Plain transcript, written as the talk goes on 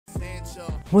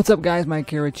What's up guys, Mike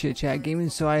here with Chit Chat Gaming.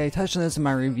 So I touched on this in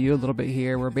my review a little bit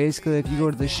here, where basically if you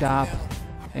go to the shop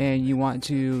and you want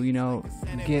to,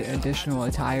 get additional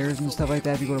attires and stuff like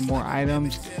that, if you go to more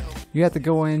items, you have to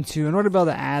go into, in order to be able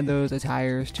to add those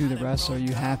attires to the wrestler,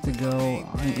 you have to go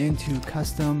into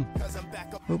custom.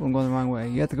 Oop, I'm going the wrong way.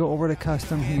 You have to go over to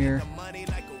custom here,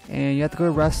 and you have to go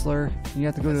to wrestler, and you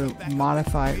have to go to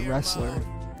modify wrestler.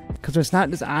 Because it's not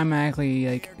just automatically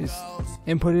it's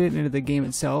inputted into the game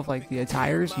itself, like the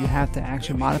attires. You have to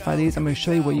actually modify these. I'm going to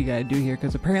show you what you got to do here,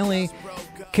 because apparently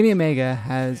Kenny Omega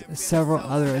has several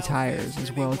other attires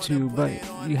as well too, but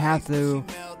you have to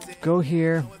go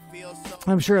here.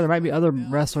 I'm sure there might be other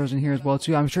wrestlers in here as well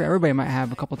too. I'm sure everybody might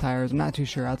have a couple attires. I'm not too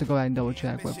sure. I have to go back and double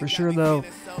check, but for sure though,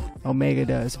 Omega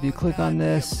does. If you click on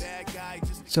this,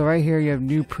 so right here you have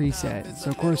new preset. So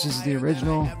of course this is the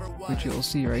original, which you'll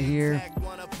see right here.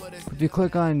 If you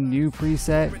click on new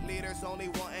preset,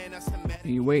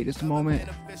 you wait just a moment,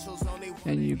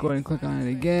 and you go ahead and click on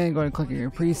it again. Go ahead and click on your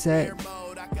preset.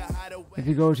 If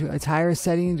you go to attire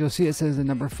settings, you'll see it says the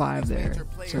number 5 there.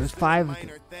 So there's 5.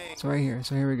 So right here.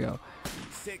 So here we go.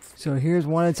 So here's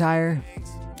one attire.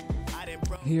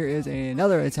 Here is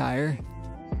another attire.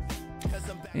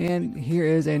 And here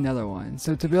is another one.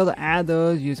 So to be able to add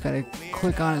those, you just gotta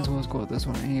click on it. So let's go with this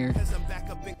one right here.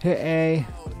 Hit A.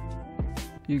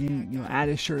 You can add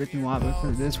a shirt if you want, but for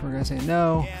this we're gonna say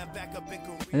no.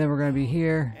 And then we're gonna be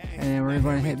here, and then we're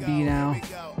going to hit B now.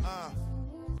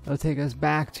 It'll take us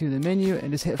back to the menu and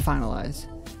just hit finalize.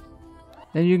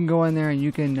 Then you can go in there and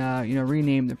you can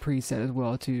rename the preset as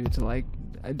well to like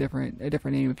a different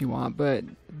name if you want. But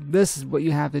this is what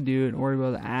you have to do in order to be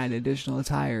able to add additional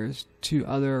attires to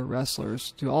other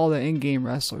wrestlers, to all the in-game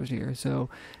wrestlers here. So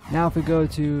now if we go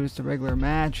to just a regular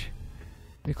match,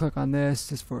 we click on this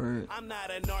just for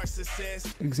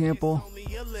example,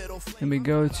 and we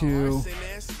go to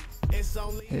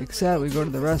hit accept. We go to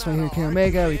the rest right here, Kenny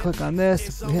Omega. We click on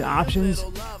this, we hit options.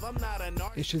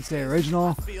 It should say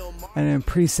original, and then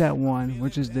preset 1,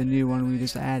 which is the new one we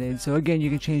just added. So again, you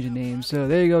can change the name. So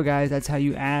there you go, guys. That's how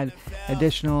you add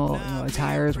additional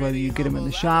attires, whether you get them in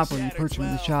the shop or you purchase them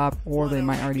in the shop, or they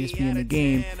might already just be in the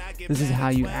game. This is how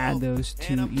you add those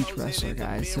to each wrestler,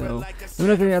 guys. So let me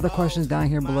know if any other questions down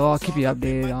here below. I'll keep you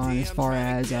updated on as far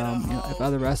as if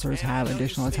other wrestlers have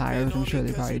additional attires. I'm sure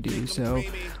they probably do. So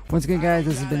once again, guys,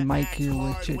 this has been Mike here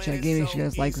with Chit Chat Gaming. If you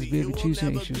guys like this video, if you choose to,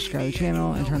 make sure to subscribe to the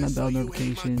channel and turn that bell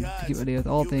notification to keep updated with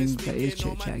all things that is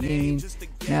Chit Chat Gaming.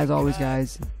 And as always,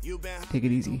 guys, take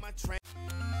it easy.